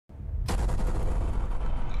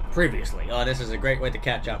Previously. Oh, this is a great way to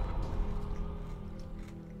catch up.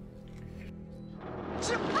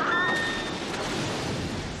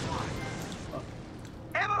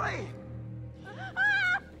 Emily!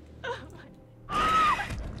 Oh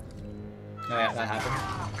yeah, that happened.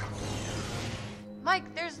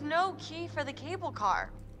 Mike, there's no key for the cable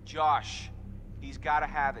car. Josh, he's gotta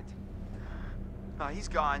have it. He's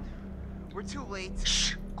gone. We're too late.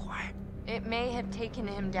 Shh, quiet. It may have taken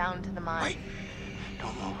him down to the mine. Wait,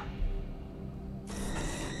 don't move.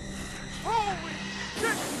 Holy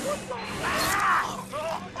shit!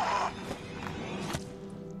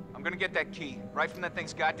 I'm gonna get that key right from that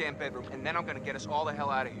thing's goddamn bedroom, and then I'm gonna get us all the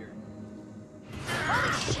hell out of here.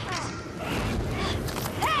 Holy shit!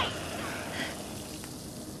 Hey!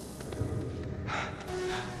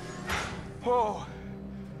 Whoa!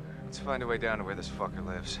 Let's find a way down to where this fucker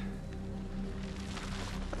lives.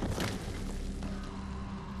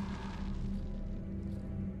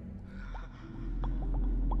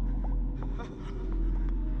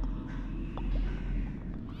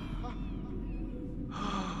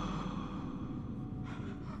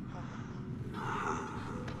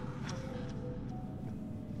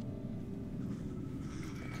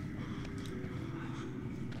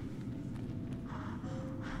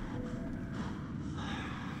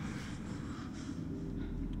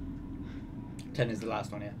 Ten is the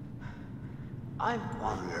last one, yeah. I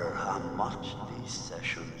wonder how much these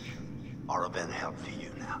sessions are of any help to you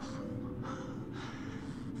now.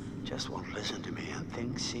 Just won't listen to me and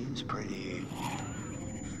things seems pretty...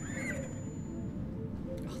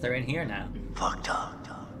 Oh, they're in here now. fucked up.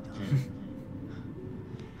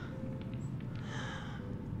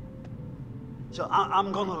 So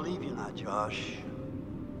I'm gonna leave you now, Josh.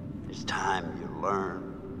 It's time you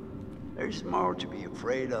learn. There's more to be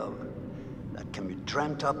afraid of that can be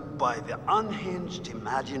dreamt up by the unhinged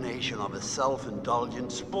imagination of a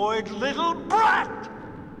self-indulgent, spoiled little brat.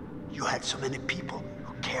 You had so many people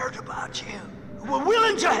who cared about you, who were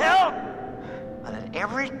willing to help. But at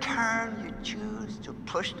every turn you choose to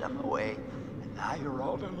push them away, and now you're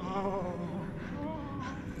all alone.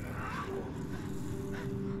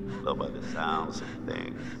 Though by the sounds of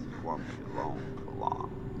things, you won't be alone for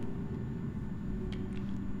long.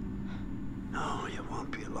 No, you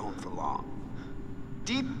won't be alone for long.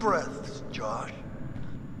 Deep breaths, Josh.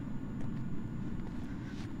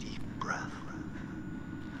 Deep breath.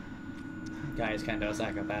 Guy is kind of a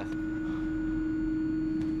psychopath.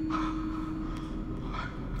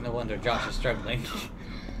 No wonder Josh is struggling.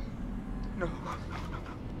 No.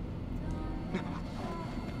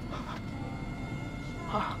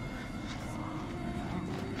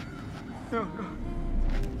 No.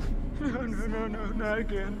 No, not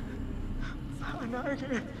again. Not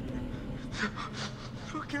again.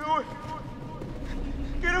 Get away!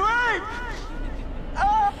 Get away!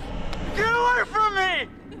 Get away from me!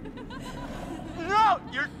 No,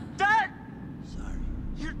 you're dead! Sorry.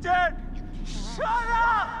 You're dead! Shut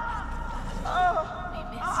up!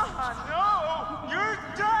 No! You're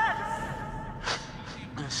dead!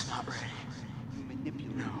 It's not ready.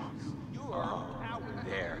 No. You are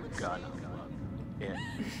there, gun. Yeah,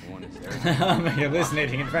 one is there. I'm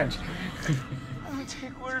hallucinating in French. I don't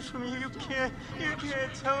take orders from you. You can't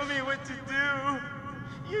tell me what to do.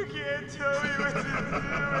 You can't tell me what to do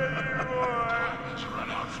anymore.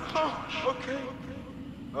 Oh,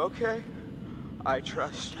 okay. I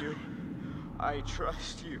trust you. I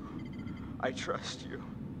trust you.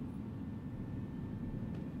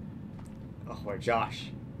 Oh, where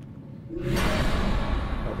Josh?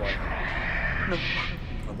 Oh boy. No.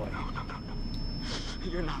 Oh boy. No.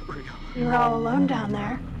 You're not real. You were all alone down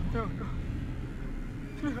there. No,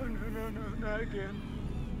 not again.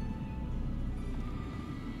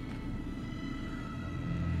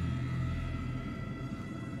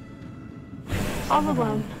 All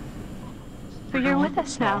alone. But you're with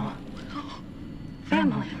us now.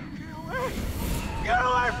 Family. Get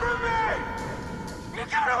away from me!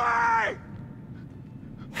 Get away!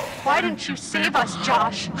 Why didn't you save us,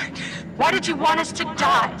 Josh? Why did you want us to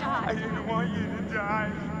die? I didn't want you to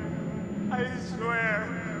die. I swear.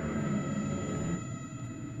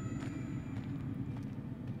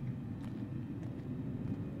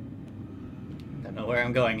 Don't know where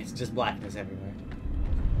I'm going. It's just blackness everywhere.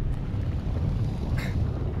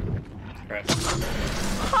 Crap.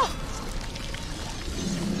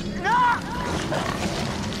 No!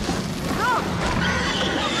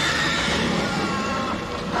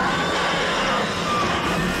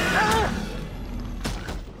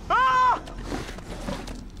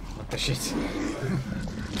 What the shit?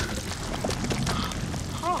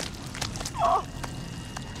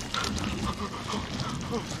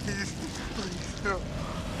 Please, no.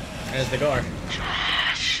 There's the door.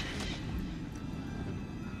 Josh.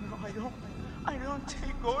 No, I don't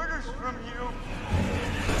take orders from you.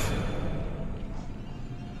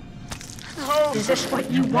 No! Is this what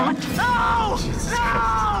you want? No!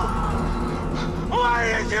 No!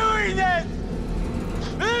 Why are you doing this?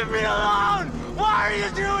 Leave me alone! Why are you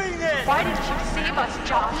doing this? Why didn't you save us,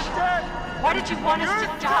 Josh? Dad, Why did you want us you're to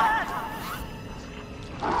dead. die?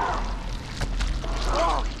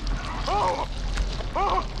 Oh! Oh!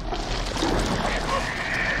 Oh!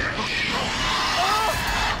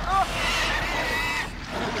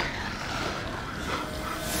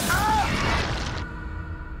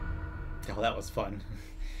 Oh, that was fun.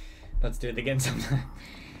 Let's do it again sometime.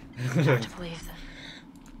 Hard to believe that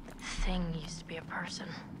thing used to be a person.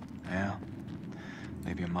 Yeah.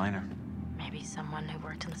 Maybe a minor. Maybe someone who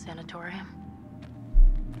worked in the sanatorium.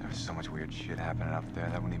 There was so much weird shit happening up there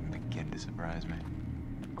that wouldn't even begin to surprise me.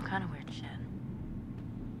 What kind of weird shit?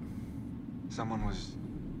 Someone was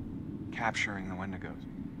capturing the Wendigos.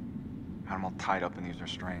 Had them all tied up in these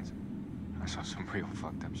restraints. I saw some real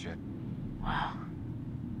fucked up shit. Wow.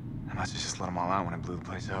 I must have just let them all out when I blew the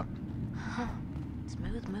place up. Huh.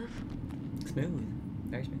 Smooth move. Smooth.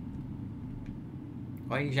 Very smooth.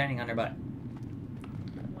 Why are you shining on her butt?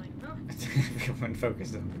 Why not? Everyone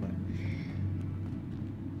focused on the butt.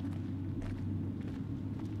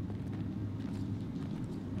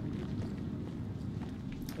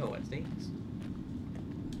 Oh, what's these?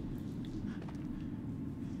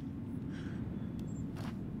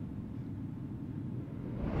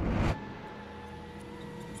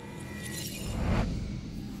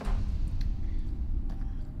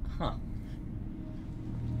 Huh.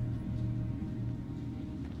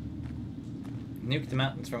 Nuke the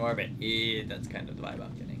mountains from orbit. Yeah, that's kind of the vibe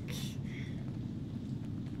I'm getting.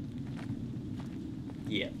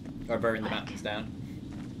 Yeah. Or burn the mountains down.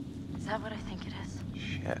 Is that what I think it is?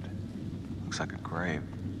 Shit. Looks like a grave.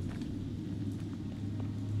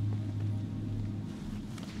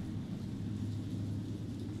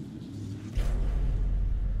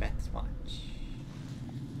 Let's watch.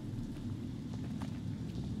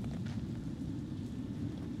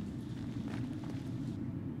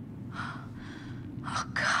 Oh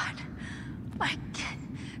God. Mike,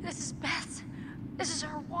 this is Beth. This is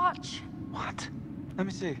her watch. What? Let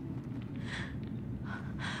me see.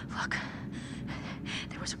 Look.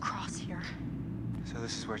 There was a cross here. So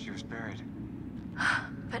this is where she was buried.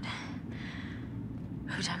 But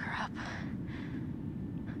who dug her up?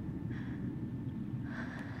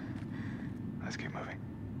 Let's keep moving.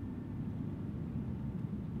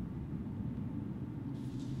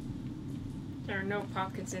 There are no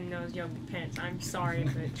pockets in those yoga pants. I'm sorry,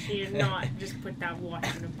 but she did not just put that watch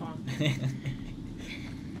in a pocket.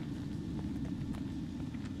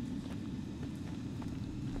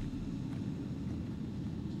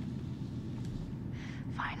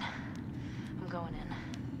 Fine. I'm going in.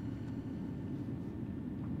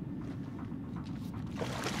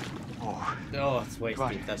 Oh, Oh, it's way come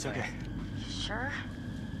on. steep. That's It's okay. You sure?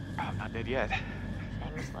 Oh, I'm not dead yet.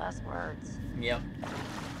 Famous last words. Yep.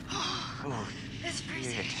 Oh, It's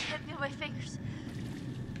freezing. shit. I can't feel my fingers.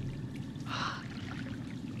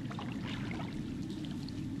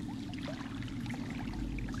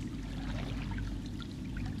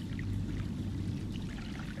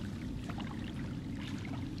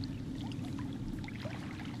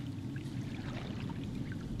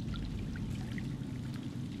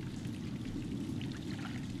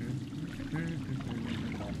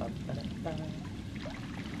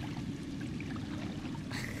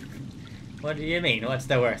 What do you mean? What's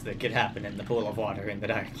the worst that could happen in the pool of water in the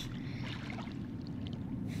dark?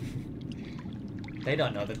 They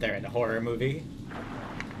don't know that they're in a horror movie.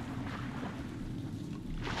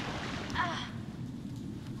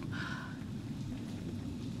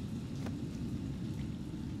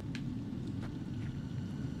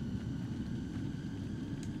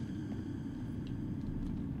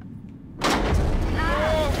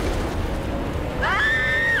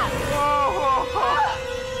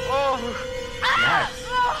 Nice.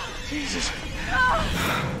 Jesus.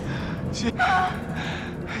 Shit.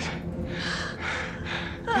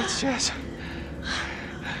 It's Jess.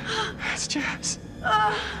 It's Jess.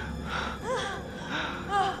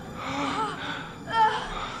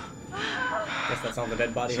 Guess that's all the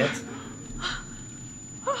dead body hits.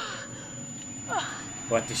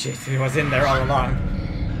 What the shit? He was in there all along.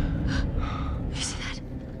 You see that?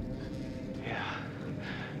 Yeah.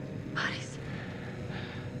 Bodies.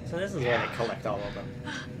 So this is where they collect all of them.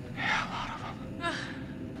 Yeah, a lot of them.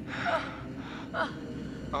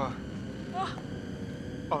 Oh.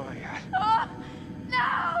 Oh my God. No!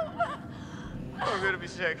 I'm gonna be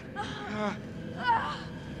sick.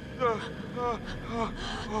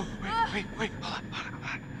 Wait, hold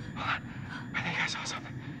on. I think I saw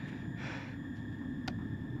something.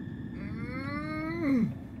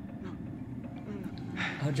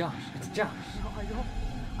 Oh, Josh, it's Josh. No,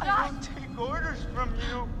 I don't take orders from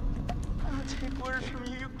you. I don't take orders from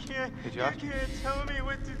you. You can't. Hey, Josh? You can't tell me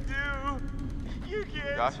what to do. You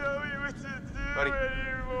can't Josh? tell me what to do Buddy?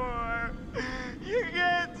 anymore. You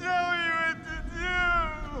can't tell me what to do.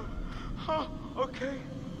 Oh, okay.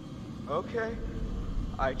 Okay.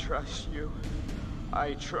 I trust you.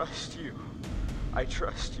 I trust you. I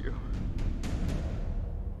trust you.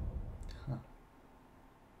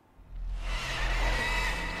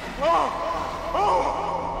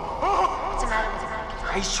 What's the matter with you?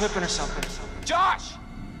 He's tripping or something. Josh!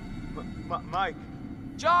 Mike,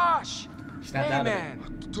 Josh! Snapped Hey, out of it.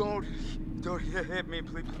 man. don't hit me,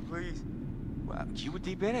 please. Well, you were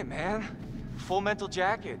deep in it, man. Full mental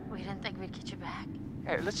jacket. We didn't think we'd get you back.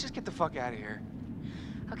 Hey, let's just get the fuck out of here.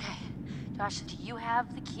 Okay. Josh, do you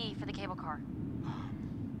have the key for the cable car?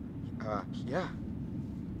 Yeah.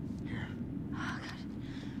 Oh,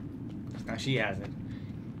 good. Now she has it.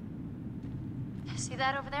 See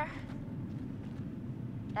that over there?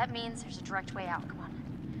 That means there's a direct way out. Come on.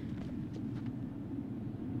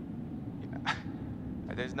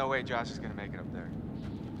 There's no way Josh is gonna make it up there.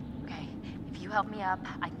 Okay. If you help me up,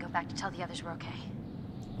 I can go back to tell the others we're okay.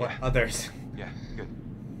 What others? Yeah, good.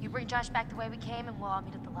 You bring Josh back the way we came, and we'll all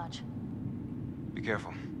meet at the lodge. Be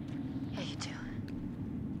careful. Yeah, you too.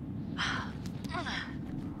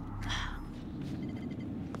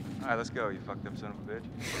 All right, let's go, you fucked up son of a bitch.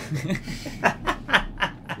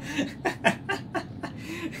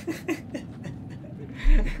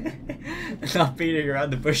 Not beating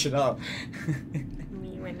around the bush at all.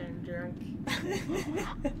 Me when I'm drunk.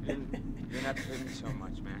 You're not hurting so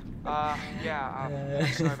much, man.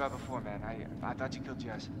 Sorry about before, man. I thought you killed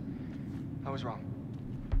Jess. I was wrong.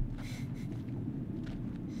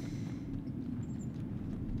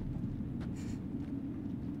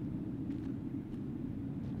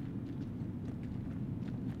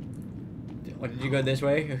 What, did you go this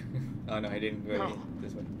way? Oh no, I didn't go No.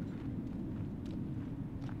 this way.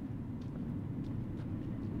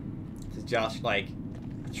 Does Josh like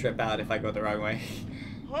trip out if I go the wrong way?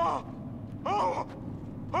 Oh! Oh!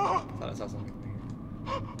 Oh! Thought I saw something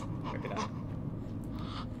here. Maybe not.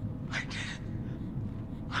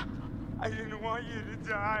 I didn't want you to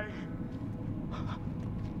die.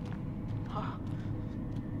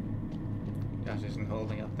 Josh isn't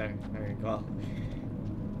holding up there very well.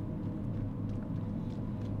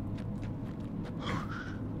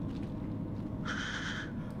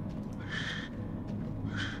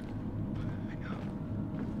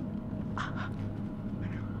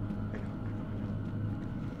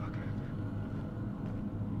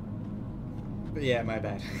 But yeah, my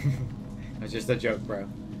bad. It was just a joke, bro.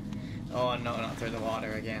 Oh no, not through the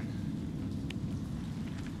water again.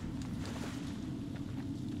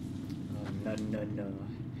 Oh no, no, no.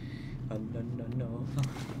 Oh no, no, no.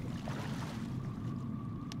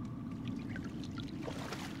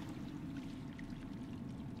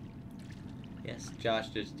 Yes, Josh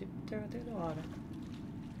just dipped through the water.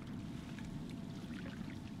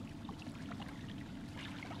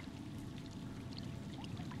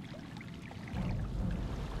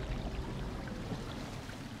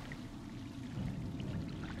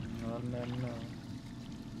 Oh no, no.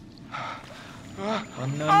 Oh no,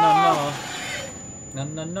 no, no. No,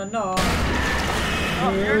 no, no, no.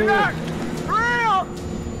 Oh, you're not real!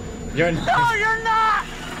 You're not. No, you're not!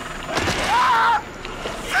 Ah!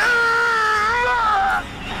 Ah!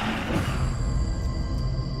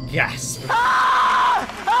 Gasp. Ah!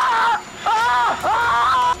 Ah! Ah!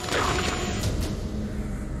 Ah!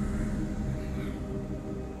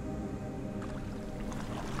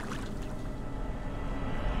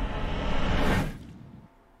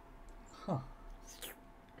 Huh.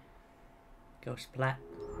 Ghost splat.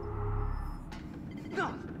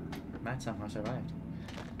 Matt somehow survived.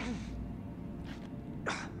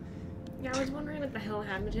 Yeah, I was wondering what the hell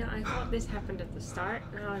happened to it. I thought this happened at the start,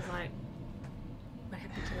 and I was like, what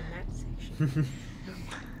happened to the map section?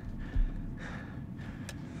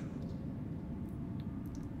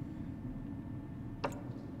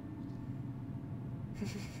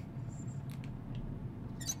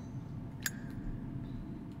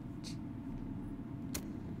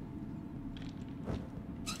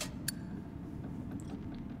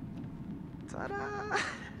 Ta-da!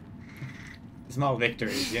 Small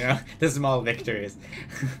victories, you know? The small victories.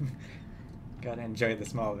 Gotta enjoy the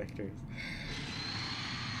small victories.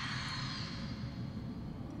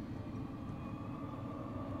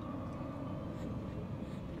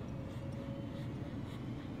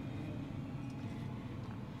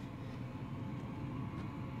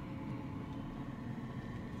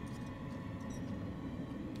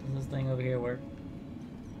 thing over here work?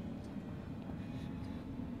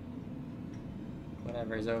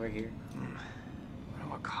 Whatever is over here. I wonder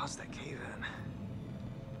what caused that cave-in.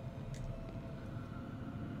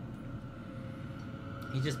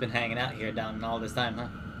 He's just been hanging out here down all this time, huh?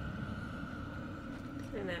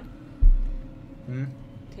 Taking a nap. Hmm?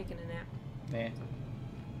 Taking a nap. Yeah.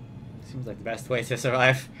 Seems like the best way to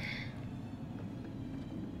survive.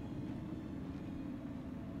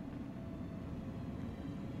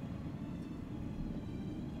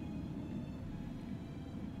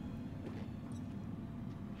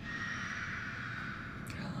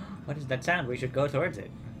 What is that sound? We should go towards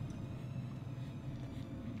it.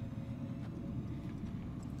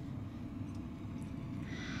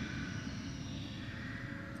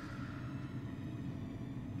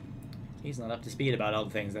 He's not up to speed about all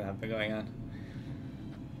the things that have been going on.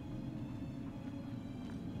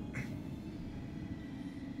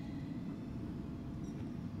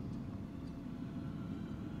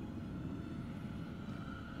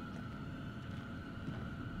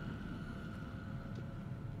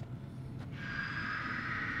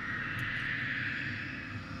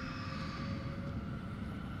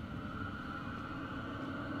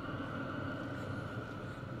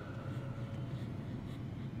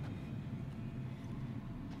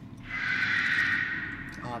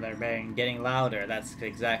 Oh, they're getting louder. That's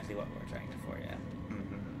exactly what we're trying for, yeah.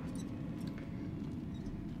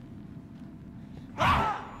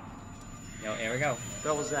 Yo, here we go.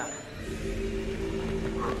 What was that?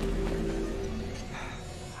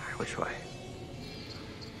 Alright, which way?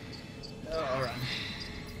 Oh, all right.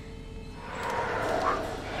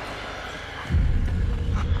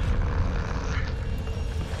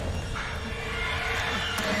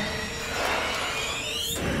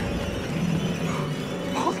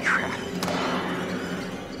 Holy crap!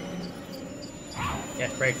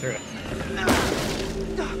 Yes, break through it.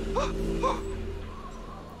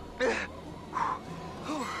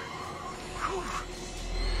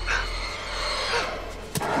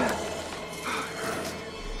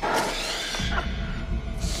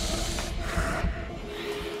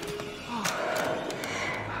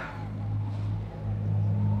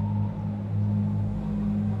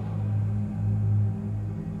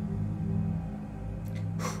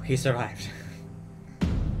 He survived.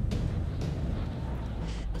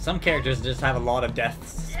 Some characters just have a lot of death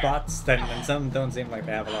spots, and some don't seem like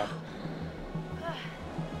they have a lot.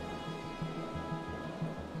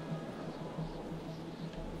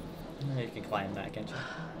 You can climb that, can't you?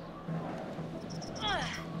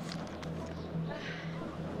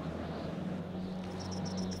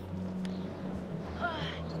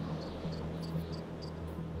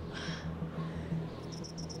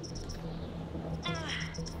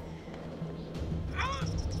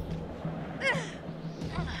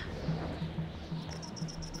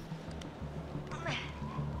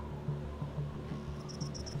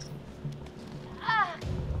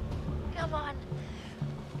 Come on.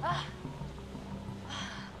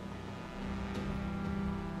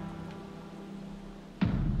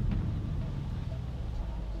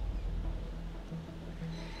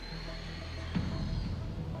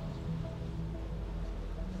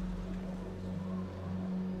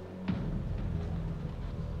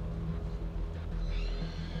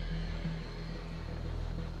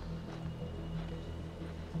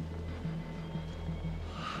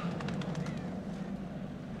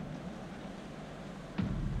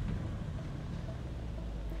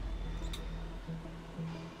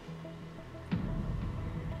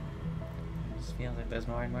 Just feels like there's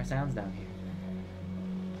more and more sounds down here.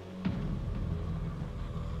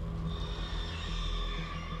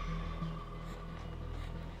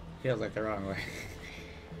 Feels like the wrong way.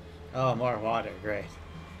 Oh, more water, great.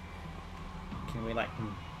 Can we like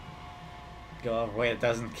go a way that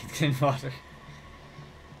doesn't contain water?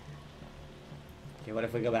 Okay, what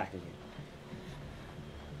if we go back again?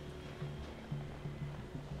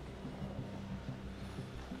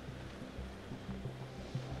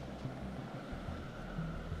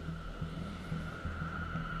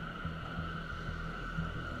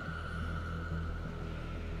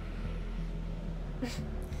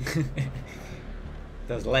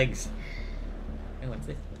 Those legs. Oh, what's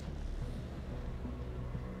this?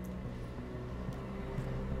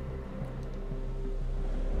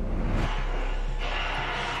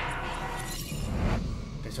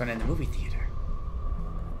 There's one in the movie theater.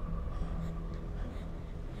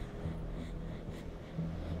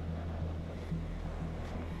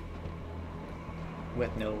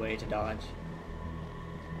 With no way to dodge.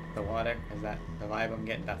 The water? Is that the vibe I'm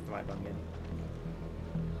getting? That's the vibe I'm getting.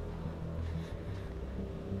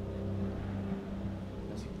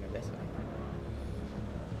 Unless you can go this way.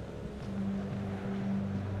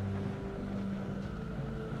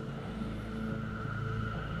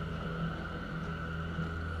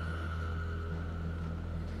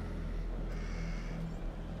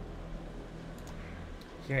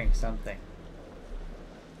 Hearing something.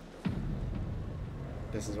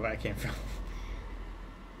 This is where I came from.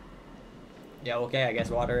 Yeah, okay, I guess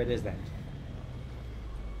water it is then.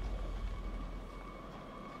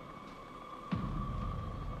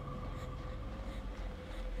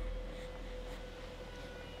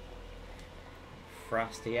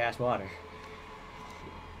 Frosty ass water.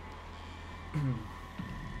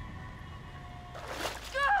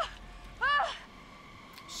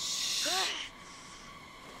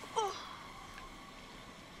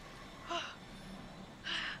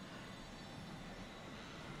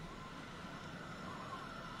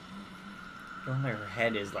 Only her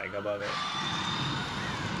head is like above it.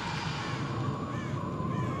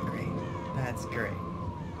 Great. That's great.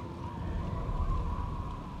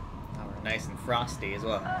 Now we're nice and frosty as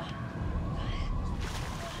well.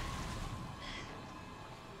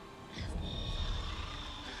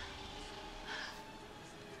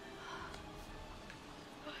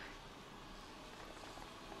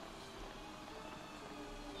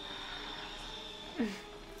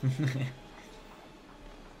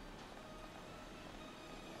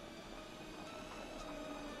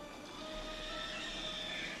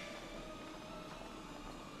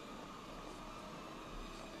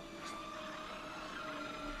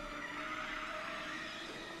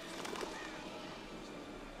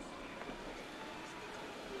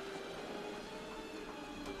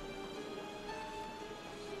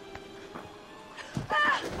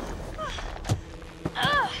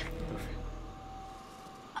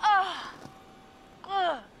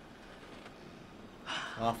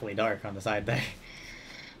 Awfully dark on the side there.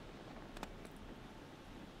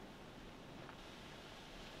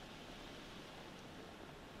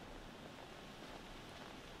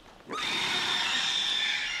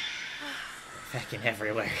 Fucking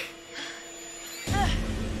everywhere.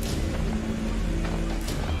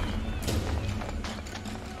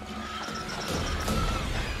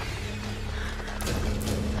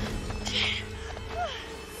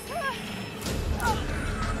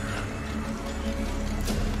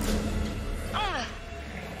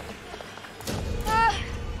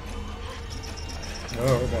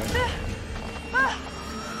 Oh boy.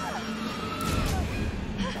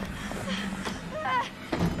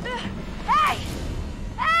 Hey!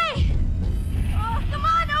 Hey! Oh, come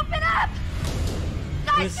on, open up!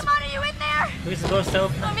 Guys, come on, are you in there? Who's supposed to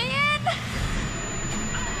open? Let me in!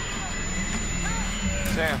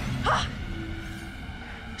 Sam.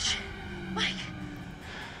 Mike.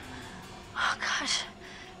 Oh, gosh.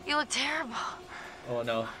 You look terrible. Oh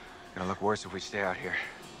no. It'll look worse if we stay out here.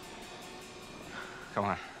 Come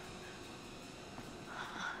on.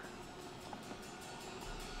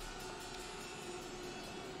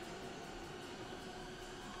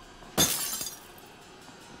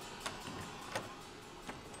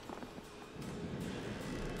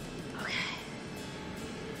 Okay.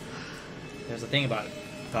 There's a thing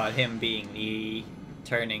about him being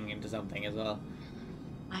turning into something as well.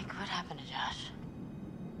 Mike, what happened to Josh?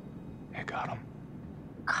 It got him.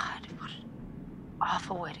 God, what an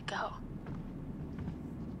awful way to go.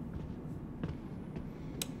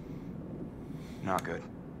 Not good.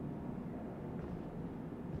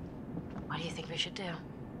 What do you think we should do?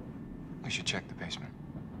 We should check the basement.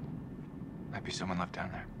 Might be someone left down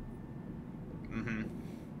there. Mm-hmm.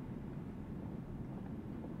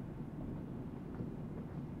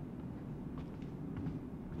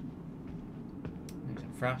 There's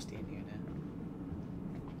a Frosty in here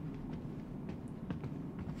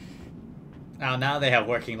now. Oh, now they have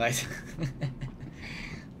working lights.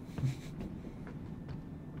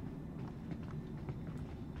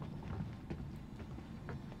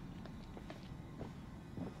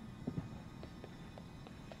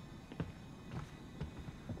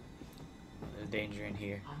 There's danger in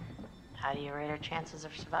here. How do you rate our chances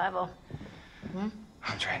of survival? Hmm?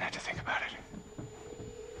 I'm trying not to think about it.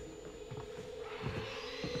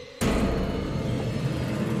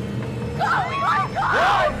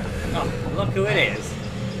 Oh, look who it is.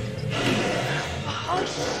 Oh,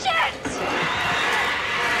 shit!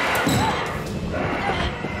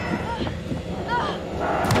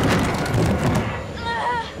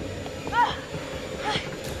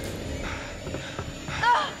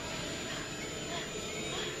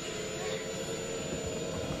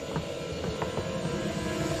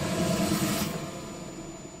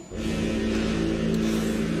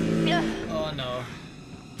 Oh no.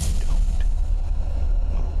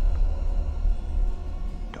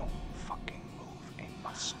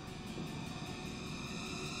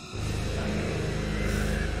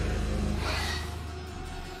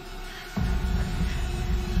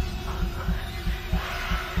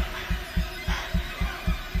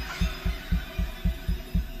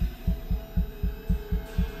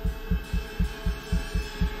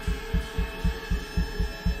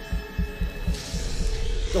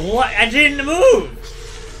 What? I didn't move!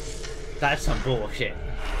 That's some bullshit.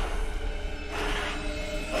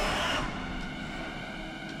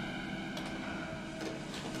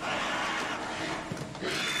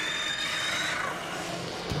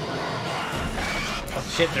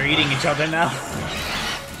 Oh shit, they're eating each other now.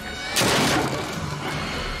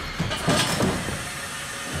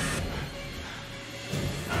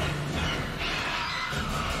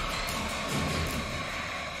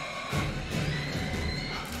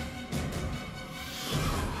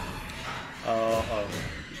 Oh,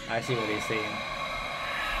 I see what he's saying.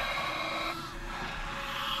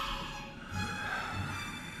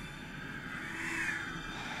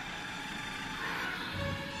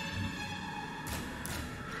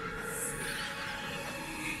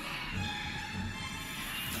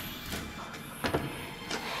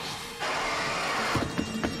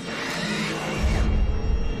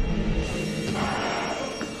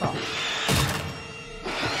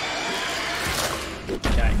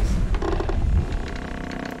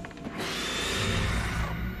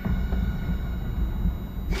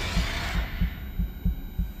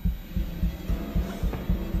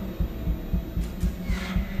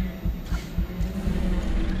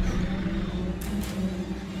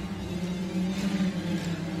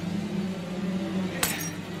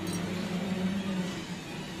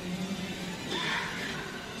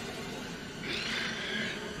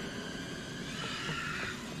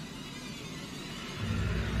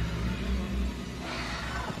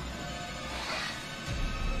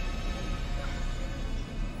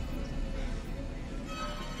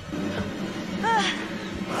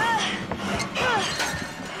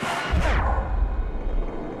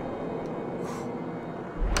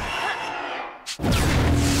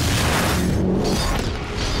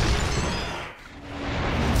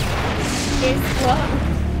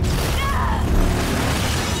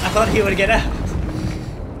 I thought he would get out.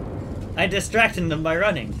 I distracted them by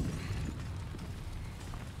running.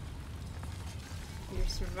 You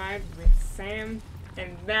survived with Sam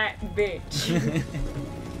and that bitch.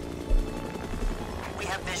 We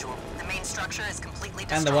have visual. The main structure is completely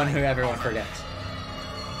destroyed. And the one who everyone forgets.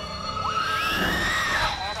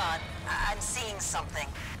 Hold on. I'm seeing something.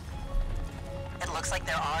 It looks like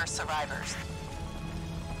there are survivors.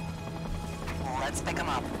 Let's pick them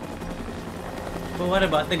up. But what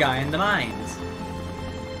about the guy in the mines?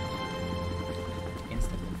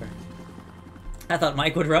 Instant confirm. I thought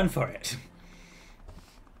Mike would run for it.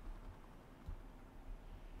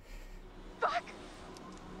 Fuck!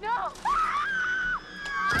 No!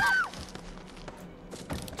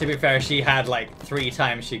 To be fair, she had like 3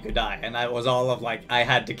 times she could die, and that was all of like, I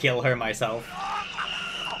had to kill her myself.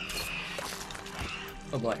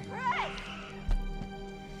 Oh boy.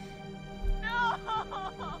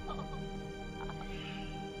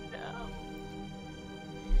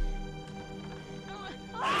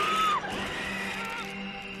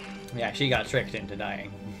 Yeah, she got tricked into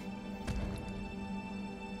dying.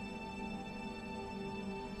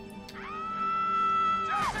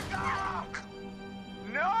 Jessica!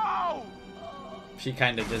 No! She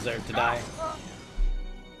kind of deserved to die.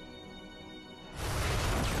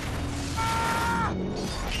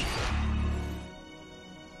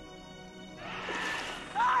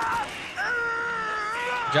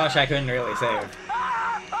 Josh, I couldn't really save.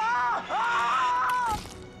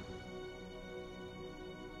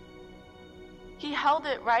 He held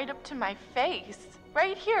it right up to my face.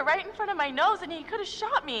 Right here, right in front of my nose, and he could have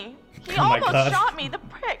shot me. He Oh my almost God. shot me, the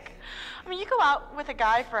prick. I mean, you go out with a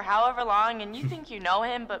guy for however long, and you think you know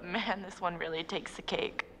him, but man, this one really takes the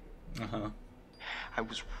cake. Uh-huh. I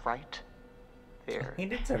was right there. He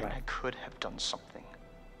did and survive. I could have done something.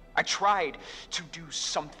 I tried to do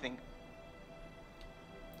something.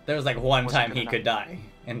 There was like one Wasn't time good he enough. could die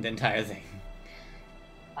in the entire thing.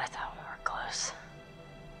 I thought we were close.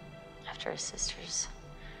 After his sisters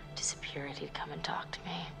disappeared, he'd come and talk to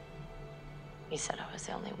me. He said I was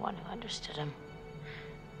the only one who understood him.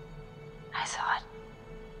 I thought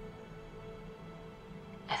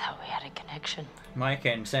we had a connection. Mike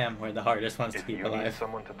and Sam were the hardest ones to If keep you need alive.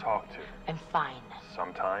 someone to talk to, I'm fine.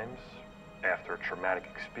 sometimes, after a traumatic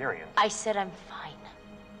experience, I said I'm fine.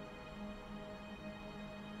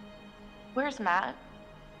 Where's Matt?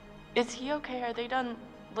 Is he okay? Are they done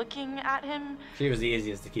looking at him? She was the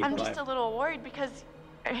easiest to keep I'm alive. just a little worried because,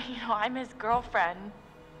 I'm his girlfriend.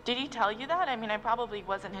 Did he tell you that? I mean, I probably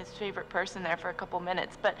wasn't his favorite person there for a couple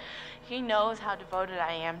minutes, but he knows how devoted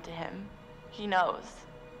I am to him. He knows.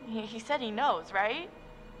 He said he knows, right?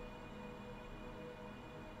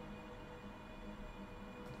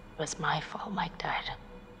 It was my fault Mike died.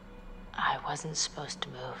 I wasn't supposed to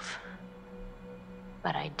move.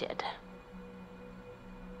 But I did.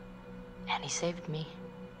 And he saved me.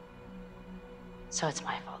 So it's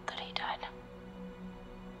my fault that he died.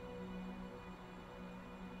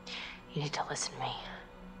 You need to listen to me.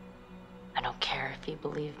 I don't care if you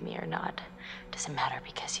believe me or not. Doesn't matter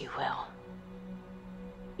because you will.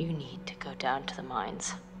 You need to go down to the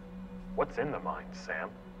mines. What's in the mines, Sam?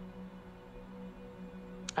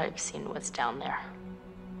 I've seen what's down there.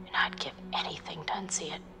 And I'd give anything to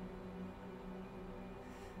unsee it.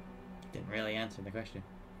 Didn't really answer the question.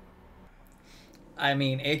 I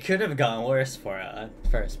mean, it could have gone worse for a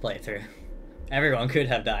first playthrough. Everyone could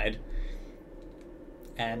have died.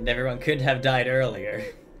 And everyone could have died earlier.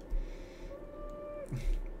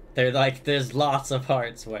 There's lots of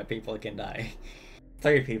parts where people can die.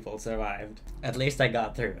 3 people survived. At least I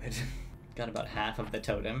got through it. Got about half of the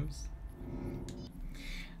totems.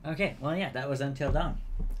 Okay, well yeah, that was Until Dawn.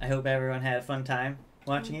 I hope everyone had a fun time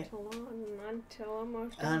watching it. Until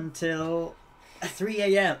almost done. Until 3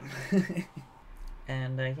 a.m.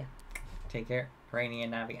 And yeah, take care. Rainy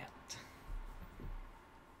and Navi out.